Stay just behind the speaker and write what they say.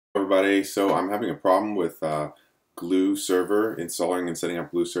everybody. So I'm having a problem with Gluu Server, installing and setting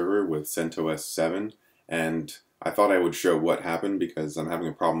up Gluu Server with Centos 7, and I thought I would show what happened because I'm having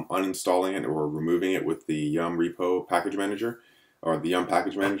a problem uninstalling it or removing it with the Yum repo package manager or the Yum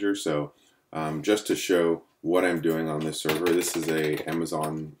package manager. So just to show what I'm doing on this server, this is a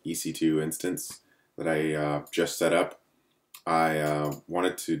Amazon EC2 instance that I just set up. I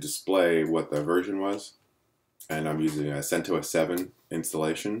wanted to display what the version was, and I'm using a Centos 7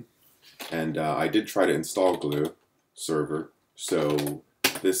 installation, and I did try to install Gluu Server, so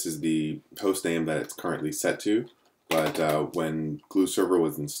this is the host name that it's currently set to, but when Gluu Server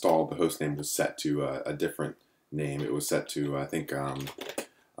was installed, the host name was set to a different name. It was set to, I think,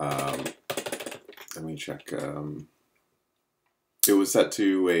 let me check, it was set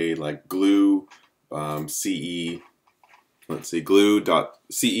to a like Gluu CE. Let's see,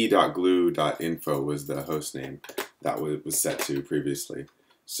 ce.glue.info was the host name that was set to previously.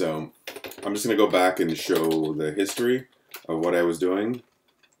 So I'm just going to go back and show the history of what I was doing,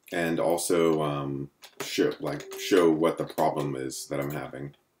 and also show what the problem is that I'm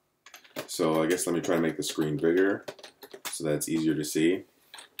having. So I guess let me try to make the screen bigger so that it's easier to see.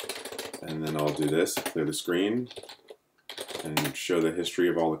 And then I'll do this, clear the screen, and show the history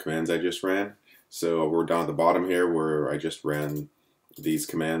of all the commands I just ran. So we're down at the bottom here where I just ran these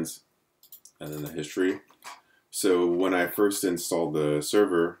commands and then the history. So when I first installed the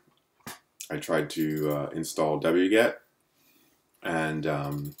server, I tried to install wget and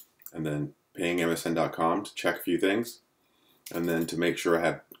then pingmsn.com to check a few things. And then to make sure I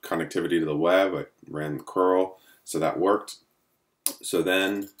had connectivity to the web, I ran curl, so that worked. So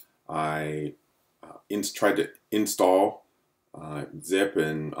then I tried to install zip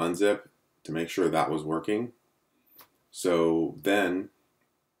and unzip to make sure that was working. So then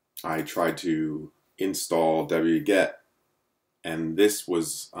I tried to install wget, and this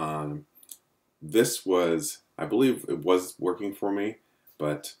was I believe it was working for me,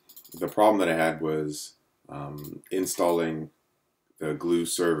 but the problem that I had was installing the Gluu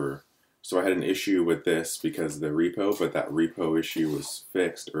server. So I had an issue with this because of the repo, but that repo issue was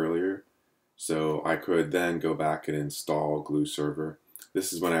fixed earlier. So I could then go back and install Gluu server.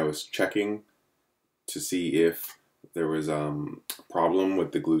 This is when I was checking to see if there was a problem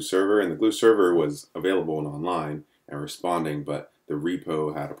with the Gluu server, and the Gluu server was available and online and responding, but the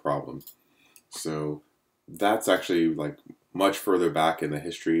repo had a problem. So that's actually like much further back in the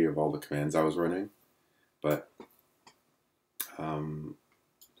history of all the commands I was running. But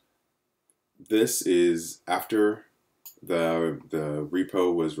this is after the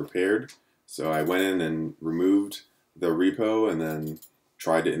repo was repaired. So I went in and removed the repo and then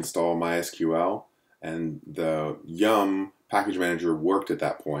tried to install MySQL, and the Yum package manager worked at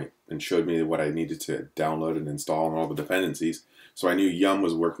that point and showed me what I needed to download and install and all the dependencies. So I knew Yum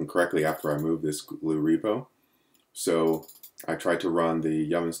was working correctly after I moved this Gluu repo. So I tried to run the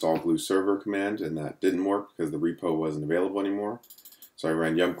yum install Gluu server command, and that didn't work because the repo wasn't available anymore. So I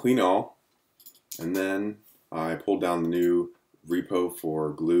ran yum clean all, and then I pulled down the new repo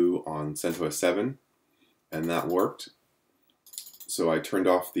for Gluu on Centos 7, and that worked. So I turned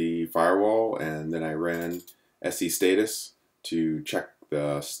off the firewall, and then I ran se status to check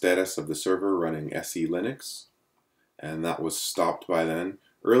the status of the server running se Linux, and that was stopped by then.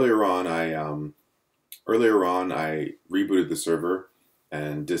 Earlier on, I rebooted the server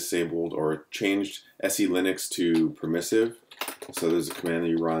and disabled or changed se Linux to permissive. So there's a command that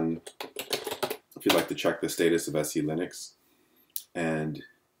you run if you'd like to check the status of se Linux, and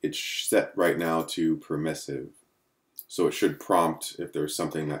it's set right now to permissive. So it should prompt if there's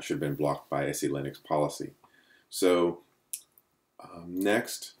something that should have been blocked by se Linux policy. So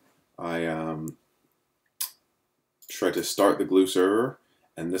next, I tried to start the Gluu server,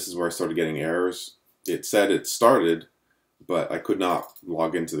 and this is where I started getting errors. It said it started, but I could not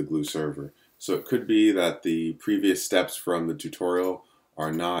log into the Gluu server. So it could be that the previous steps from the tutorial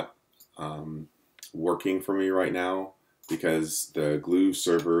are not working for me right now, because the Gluu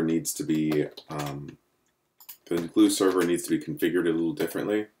server needs to be configured a little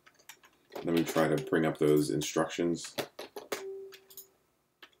differently. Let me try to bring up those instructions.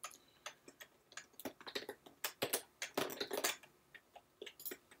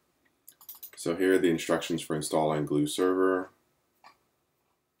 So here are the instructions for installing Gluu server.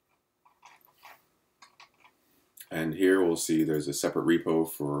 And here we'll see there's a separate repo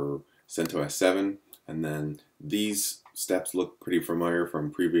for Centos 7, and then these steps look pretty familiar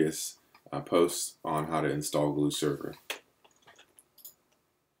from previous posts on how to install Gluu server.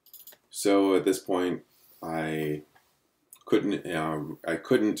 So at this point, I couldn't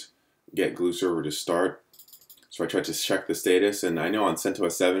get Gluu server to start. So I tried to check the status, and I know on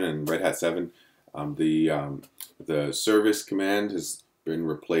CentOS 7 and Red Hat 7, the service command has been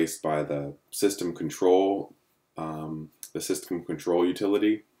replaced by the system control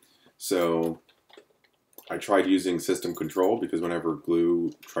utility. So I tried using system control because whenever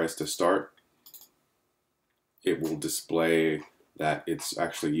Gluu tries to start, it will display that it's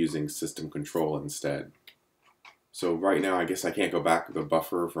actually using system control instead. So right now, I guess I can't go back. The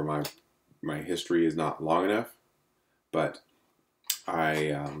buffer for my history is not long enough, but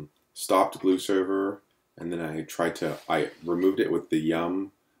I stopped Gluu Server, and then I removed it with the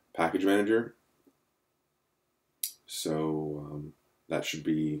yum package manager. So that should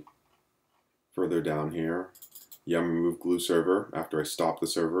be further down here. Yum remove Gluu Server after I stopped the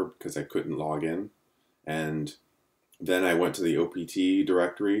server because I couldn't log in. And then I went to the OPT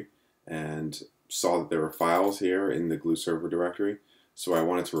directory and saw that there were files here in the Gluu Server directory. So I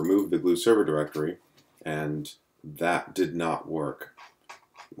wanted to remove the Gluu Server directory, and that did not work.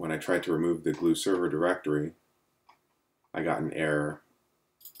 When I tried to remove the Gluu Server directory, I got an error.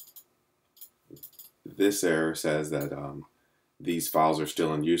 This error says that these files are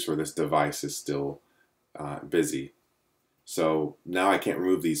still in use, or this device is still busy. So now I can't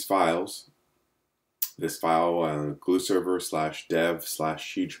remove these files. This file, Gluu Server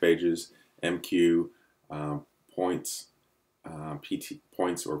 /dev/huge pages mq points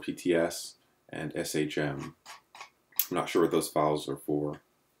points or pts and shm. I'm not sure what those files are for.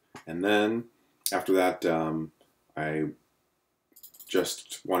 And then after that, I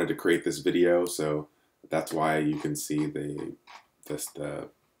just wanted to create this video, so that's why you can see the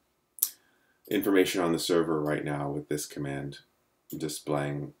information on the server right now with this command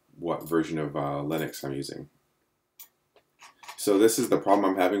displaying what version of Linux I'm using. So this is the problem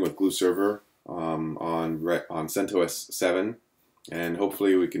I'm having with Gluu Server on CentOS 7, and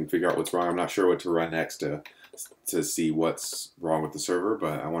hopefully we can figure out what's wrong. I'm not sure what to run next to see what's wrong with the server,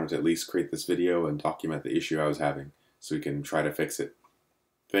 but I wanted to at least create this video and document the issue I was having so we can try to fix it.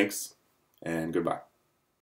 Thanks, and goodbye.